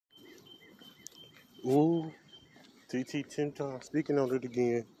Ooh, TT 10 times. Speaking on it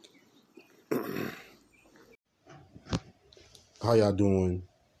again. How y'all doing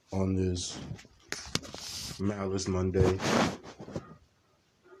on this Malice Monday?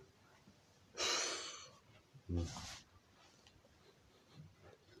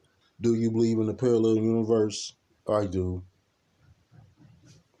 Do you believe in the parallel universe? I do.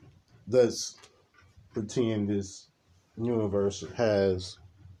 Let's pretend this universe has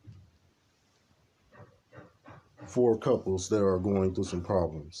four couples that are going through some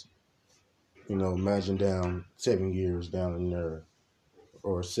problems. Imagine down 7 years down in there,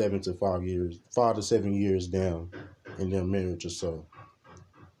 or 7 to 5 years, 5 to 7 years down in their marriage or so.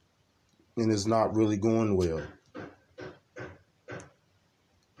 And it's not really going well.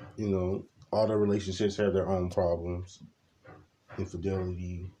 All the relationships have their own problems.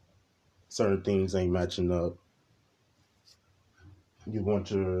 Infidelity, certain things ain't matching up. You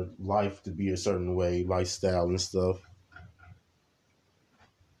want your life to be a certain way, lifestyle and stuff.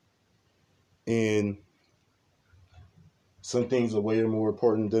 And some things are way more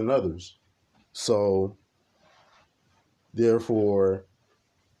important than others. So, therefore,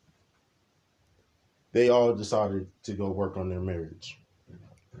 they all decided to go work on their marriage.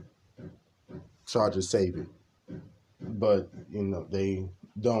 Try to save it. But, they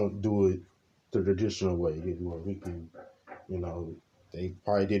don't do it the traditional way. They do it weekly. They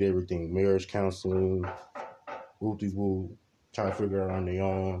probably did everything. Marriage counseling, woo-de-woo, trying to figure it out on their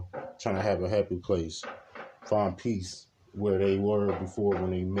own, trying to have a happy place, find peace where they were before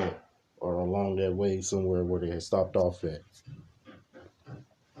when they met, or along that way somewhere where they had stopped off at.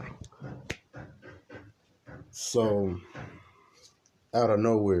 So, out of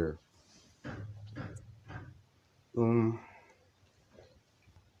nowhere,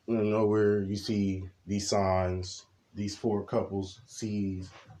 you see these signs. These four couples see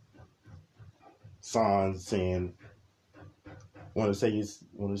signs saying, "Want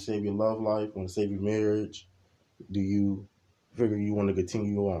to save your love life? Want to save your marriage? Do you figure you want to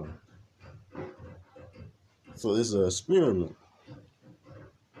continue on?" So this is an experiment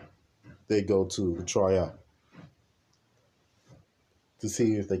they go to try out to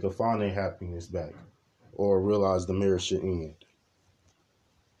see if they can find their happiness back or realize the marriage should end.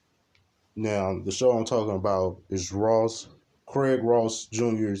 Now, the show I'm talking about is Craig Ross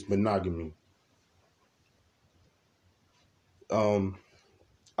Jr.'s Monogamy. I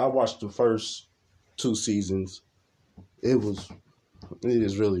watched the first 2 seasons. It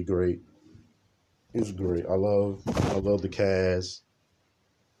is really great. It's great. I love the cast.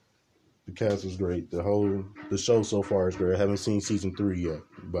 The cast was great. The show so far is great. I haven't seen season 3 yet,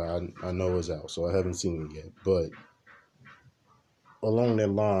 but I know it's out, so I haven't seen it yet. But along that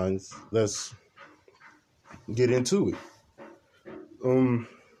lines, let's get into it.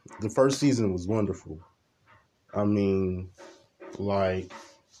 The first season was wonderful. I mean, like,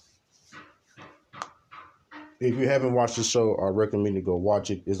 if you haven't watched the show, I recommend you go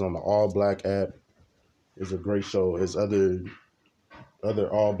watch it. It's on the All Black app. It's a great show. There's other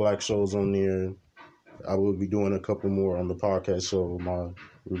All Black shows on there. I will be doing a couple more on the podcast show, my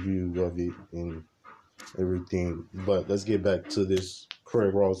review of it and everything. But let's get back to this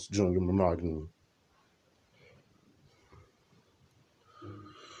Craig Ross Jr. Monogamy.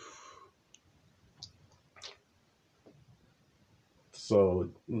 So,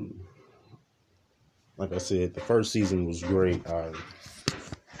 like I said, the first season was great. I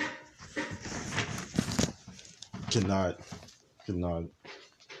cannot doubt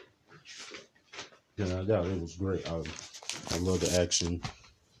it was great. I love the action.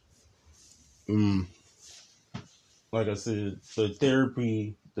 Like I said,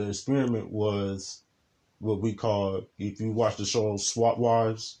 the experiment was what we call, if you watch the show Swap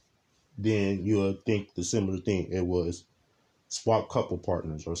Wives, then you'll think the similar thing. It was swap couple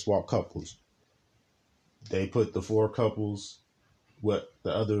partners or swap couples. They put the four couples with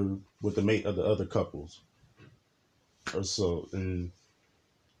the mate of the other couples or so in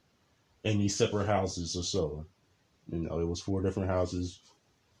these separate houses or so. It was 4 different houses.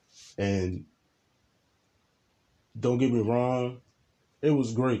 And don't get me wrong, it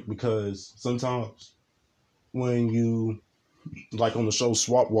was great because sometimes when you, like on the show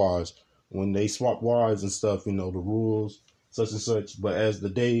Swap Wives, when they swap wives and stuff, the rules, such and such. But as the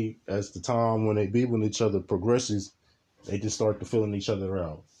time when they be with each other progresses, they just start to feeling each other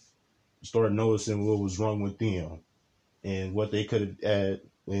out. Start noticing what was wrong with them and what they could add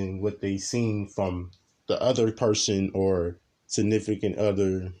and what they seen from the other person or significant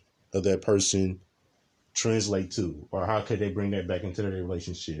other of that person translate to, or how could they bring that back into their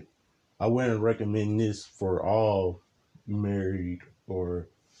relationship. I wouldn't recommend this for all married or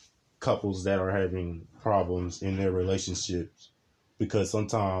couples that are having problems in their relationships, because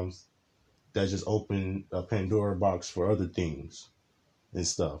sometimes that just open a Pandora box for other things and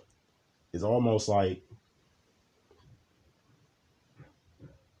stuff. It's almost like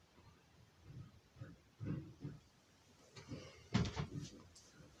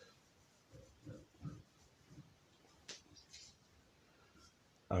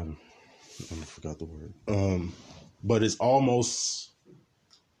um, I forgot the word. But it's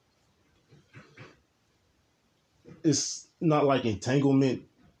not like entanglement.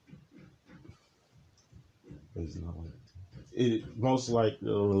 It's not like it. Most like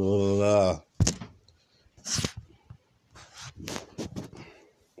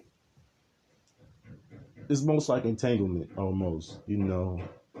it's most like entanglement almost.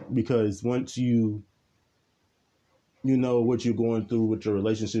 Because once you know what you're going through with your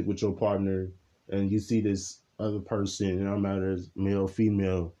relationship with your partner, and you see this other person, no matter as male,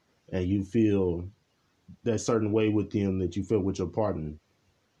 female, and you feel that certain way with them that you feel with your partner.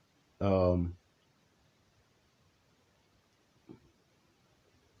 Um,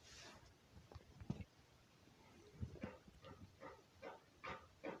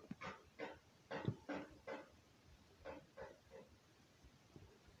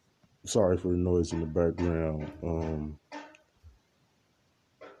 Sorry for the noise in the background.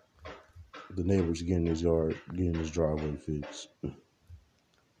 The neighbor's getting his driveway fixed.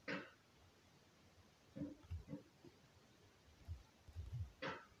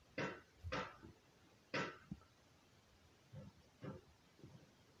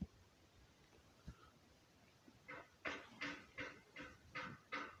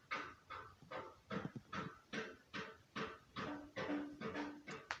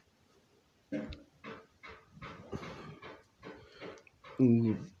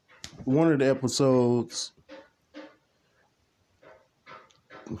 One of the episodes,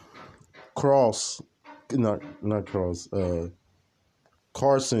 Cross, not Cross,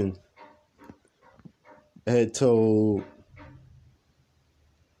 Carson had told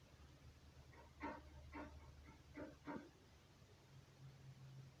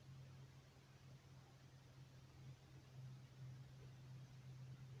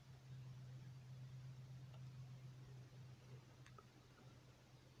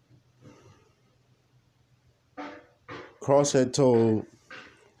Cross had told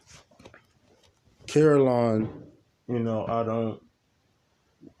Caroline,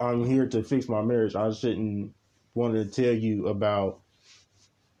 I'm here to fix my marriage. I shouldn't want to tell you about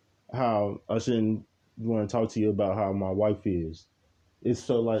how I shouldn't want to talk to you about how my wife is. It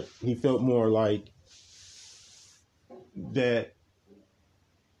felt like he felt more like that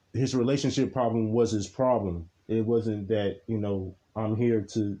his relationship problem was his problem. It wasn't that, I am here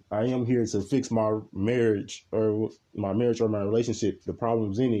to fix my marriage or my relationship. The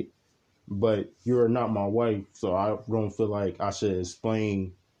problem's in it, but you're not my wife. So I don't feel like I should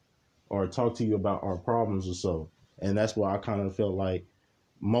explain or talk to you about our problems or so. And that's what I kind of felt like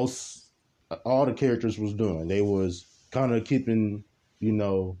all the characters was doing. They was kind of keeping,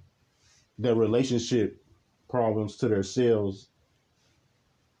 their relationship problems to themselves,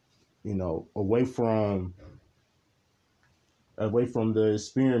 away from the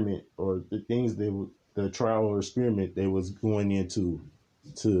experiment or the things the trial or experiment they was going into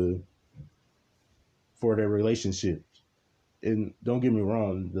to for their relationships. And don't get me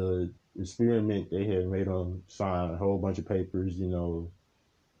wrong, the experiment they had made them sign a whole bunch of papers, and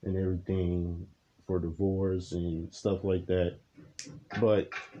everything for divorce and stuff like that. But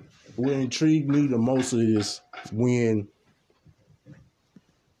what intrigued me the most is when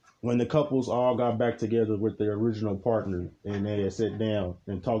the couples all got back together with their original partner and they had sat down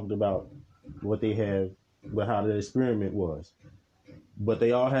and talked about what they had, but how the experiment was. But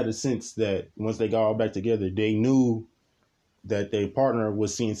they all had a sense that once they got all back together, they knew that their partner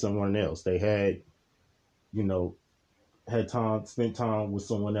was seeing someone else. They had, spent time with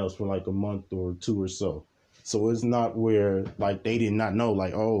someone else for like a month or two or so. So it's not where like they did not know,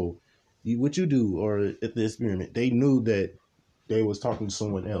 like, oh, what you do or at the experiment. They knew that they was talking to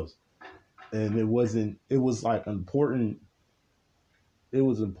someone else. And it was like important. It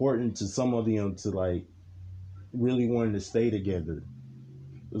was important to some of them to like really wanting to stay together.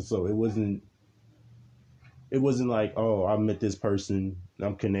 So it wasn't like, oh, I met this person,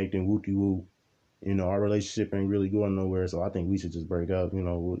 I'm connecting, whoopty whoop. Our relationship ain't really going nowhere, so I think we should just break up. We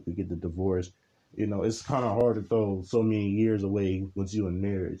get the divorce. It's kind of hard to throw so many years away once you're in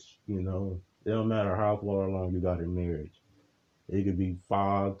marriage. It don't matter how far along you got in marriage. It could be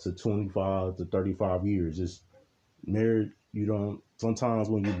 5 to 25 to 35 years. It's marriage. You don't. Sometimes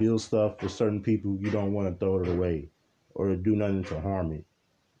when you build stuff for certain people, you don't want to throw it away or do nothing to harm it.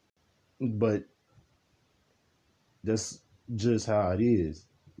 but that's just how it is.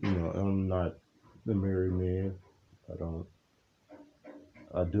 I'm not the married man. I don't.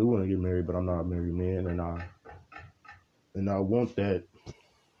 I do want to get married, but I'm not a married man, and I want that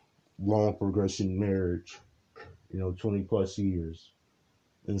long progression marriage. 20 plus years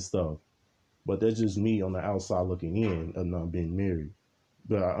and stuff. But that's just me on the outside looking in of not being married.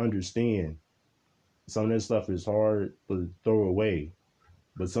 But I understand some of that stuff is hard to throw away.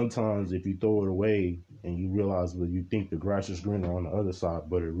 But sometimes if you throw it away and you realize that you think the grass is greener on the other side,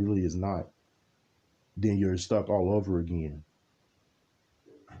 but it really is not, then you're stuck all over again.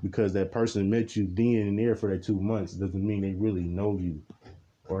 Because that person met you then and there for that 2 months doesn't mean they really know you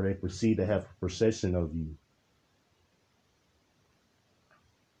or they perceive to have a perception of you.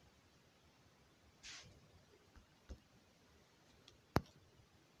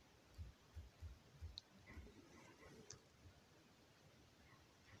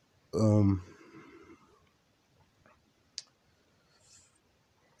 Um,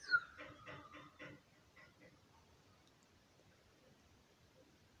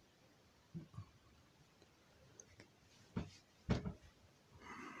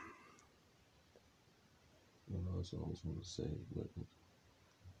 what else I always want to say, but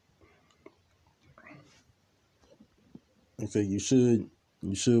okay, you should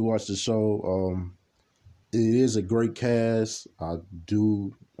watch the show. It is a great cast. I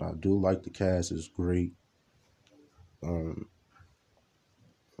do like the cast. It's great. Um,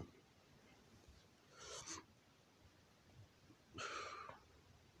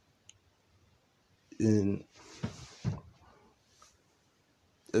 and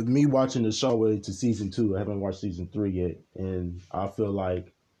me watching the show to season 2. I haven't watched season 3 yet, and I feel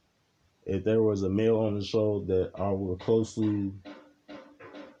like if there was a male on the show that I would closely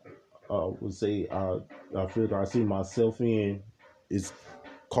would say I feel like I see myself in, is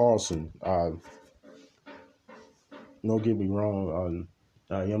Carlson. Don't get me wrong.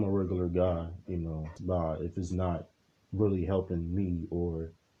 I am a regular guy, but if it's not really helping me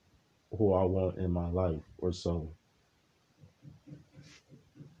or who I want in my life or so.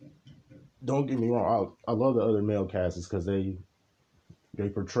 Don't get me wrong. I love the other male casts because they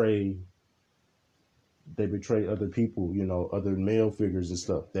portray they betray other people, other male figures and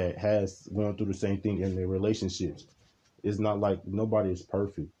stuff that has gone through the same thing in their relationships. It's not like nobody is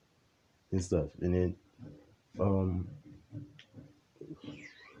perfect and stuff. And then um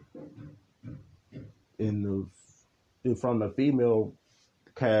in from the female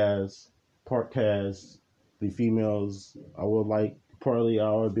cast, part cast, the females I would like partly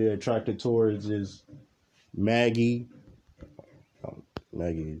I would be attracted towards is Maggie.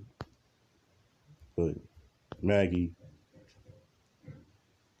 Maggie, but Maggie.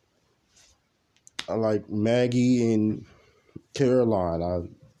 I like Maggie and Caroline.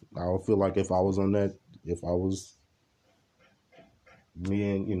 I would feel like if I was on that, if I was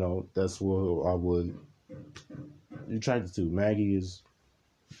me, and that's what I would be attracted to. Maggie is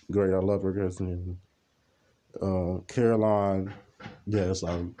great. I love her cousin. Caroline, yes,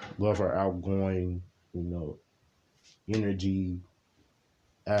 I love her outgoing, you know, energy,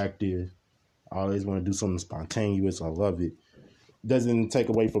 active. I always want to do something spontaneous. I love it. Doesn't take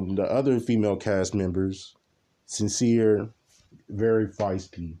away from the other female cast members. Sincere, very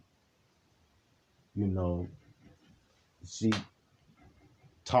feisty. You know, she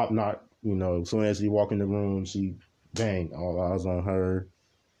top notch. As soon as she walk in the room, she bang, all eyes on her.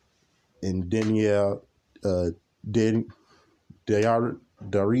 And Danielle, Dan,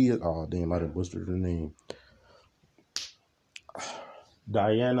 Daria, oh damn, I done butchered her name.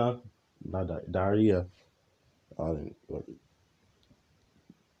 Diana, not Daria. I didn't,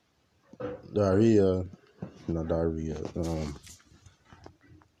 Daria, not Daria.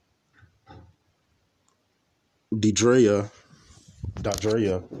 Dedrea,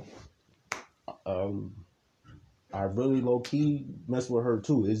 Dadrea. Um, I really low key mess with her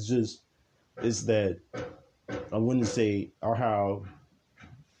too. It's that I wouldn't say or how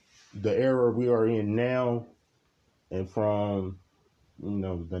the era we are in now and from the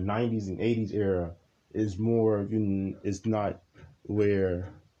 90s and 80s era is more it's not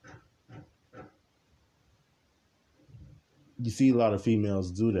where you see a lot of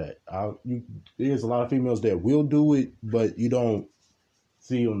females do that. There's a lot of females that will do it, but you don't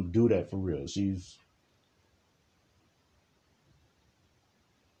see them do that for real. She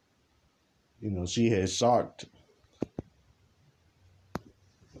has shocked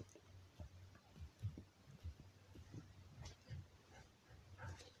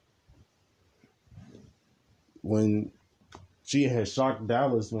when she had shocked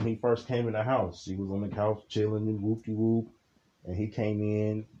Dallas when he first came in the house. She was on the couch chilling and whoop de whoop. and he came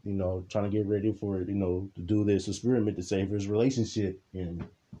in, trying to get ready for to do this experiment to save his relationship. And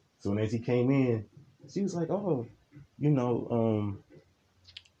so as he came in, she was like, "Oh, you know,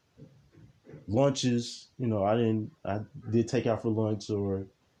 lunches. I did take out for lunch, or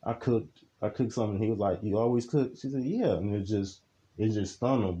I cooked. I cooked something." He was like, "You always cook?" She said, "Yeah." And it just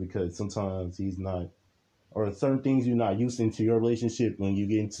stunned him because sometimes he's not, or certain things you're not used into your relationship when you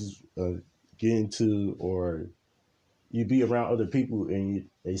get into or you be around other people and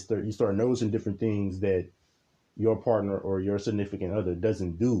you start noticing different things that your partner or your significant other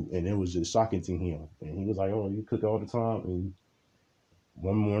doesn't do, and it was just shocking to him. And he was like, "Oh, you cook all the time?" And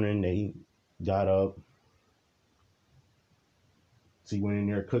one morning they got up, she went in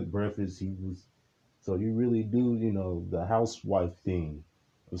there, cooked breakfast. He was So you really do, the housewife thing.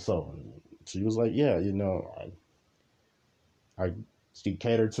 So she was like, "Yeah, I she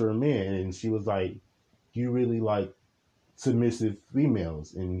catered to her man," and she was like, "You really like submissive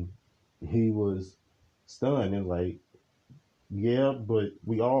females," and he was stunned and like, "Yeah, but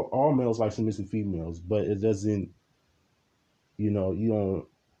we all males like submissive females, but it doesn't, you don't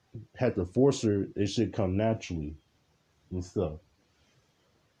have to force her. It should come naturally and stuff."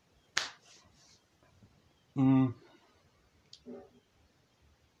 Mm,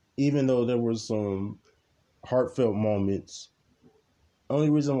 Even though there were some heartfelt moments, only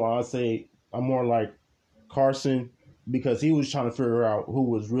reason why I say I'm more like Carson, because he was trying to figure out who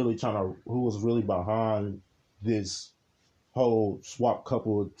was really behind this whole swap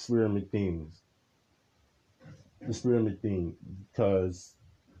couple experiment thing, because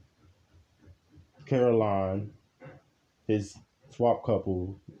Caroline, his swap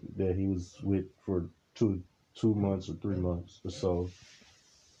couple that he was with for 2 months or 3 months or so,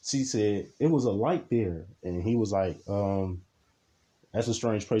 she said it was a light there, and he was like, "That's a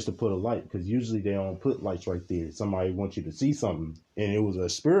strange place to put a light, because usually they don't put lights right there. Somebody wants you to see something." And it was an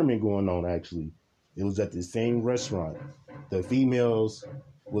experiment going on, actually. It was at the same restaurant. The females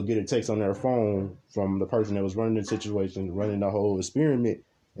would get a text on their phone from the person that was running the situation, running the whole experiment,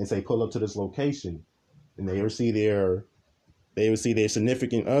 and say, "Pull up to this location." And they would see their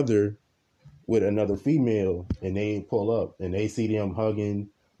significant other with another female, and they pull up and they see them hugging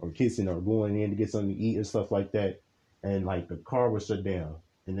or kissing or going in to get something to eat and stuff like that, and like the car was shut down,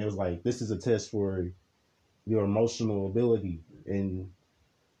 and it was like, "This is a test for your emotional ability." And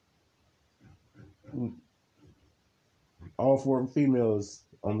all four females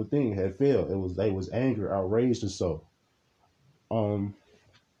on the thing had failed. They was anger, outraged, or so. Um,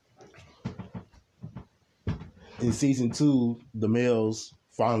 in season two, the males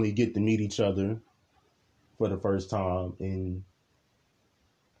finally get to meet each other for the first time, and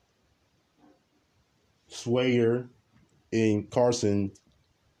Sawyer and Carson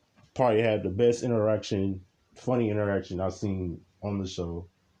probably had the best interaction, funny interaction I've seen on the show.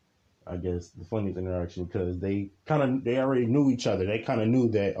 I guess the funniest interaction, because they already knew each other. They kind of knew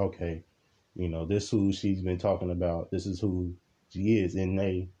that, okay, this who she's been talking about. This is who she is, and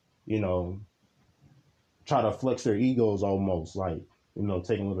they, you know, try to flex their egos almost, like,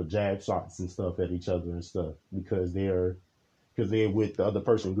 taking little jab shots and stuff at each other and stuff, because they're with the other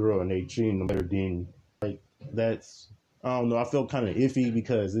person girl and they treating them better than, like, that's, I don't know. I felt kind of iffy,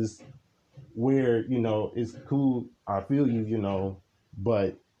 because it's where, it's cool. I feel you,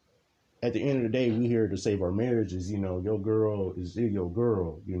 but at the end of the day, we here to save our marriages. Your girl is still your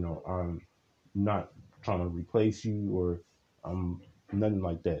girl. I'm not trying to replace you, or nothing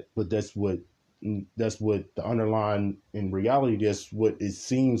like that. But that's what the underlying, in reality, that's what it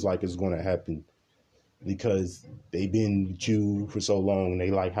seems like is going to happen, because they've been with you for so long and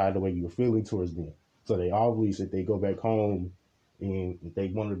they like hide the way you're feeling towards them. So they obviously, if they go back home and if they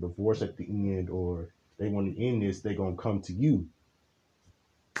want a divorce at the end, or they want to end this, they're gonna come to you.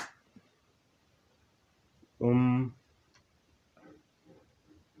 Um,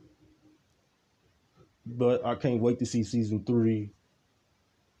 but I can't wait to see season three.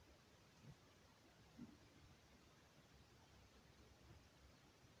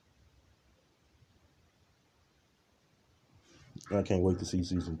 I can't wait to see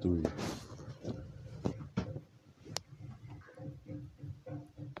season three.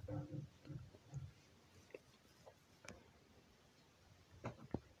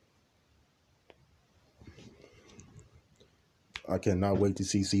 I cannot wait to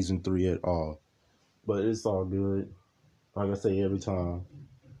see season three at all. But it's all good. Like I say every time.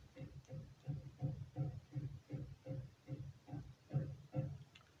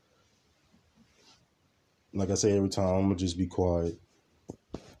 Like I say every time, I'm gonna just be quiet.